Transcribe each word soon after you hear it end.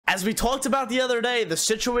As we talked about the other day, the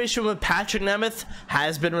situation with Patrik Nemeth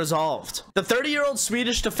has been resolved. The 30-year-old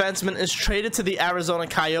Swedish defenseman is traded to the Arizona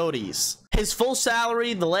Coyotes. His full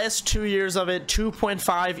salary, the last 2 years of it,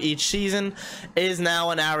 2.5 each season, is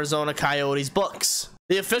now in Arizona Coyotes books.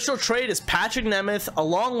 The official trade is Patrik Nemeth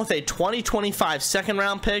along with a 2025 second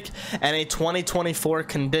round pick and a 2024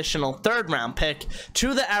 conditional third round pick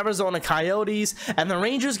to the Arizona Coyotes, and the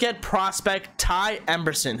Rangers get prospect Ty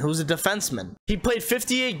Emberson, who's a defenseman. He played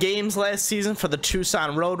 58 games last season for the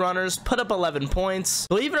Tucson Roadrunners, put up 11 points.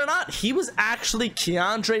 Believe it or not, he was actually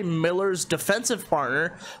Keandre Miller's defensive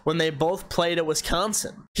partner when they both played at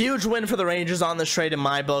Wisconsin. Huge win for the Rangers on this trade in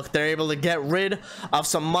my book. They're able to get rid of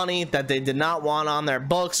some money that they did not want on their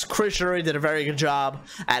books. Drury did a very good job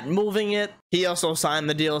at moving it. He also signed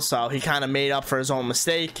the deal, so he kind of made up for his own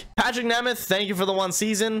mistake. Patrik Nemeth, thank you for the 1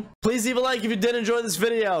 season. Please leave a like if you did enjoy this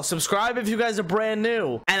video. Subscribe if you guys are brand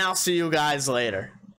new, and I'll see you guys later.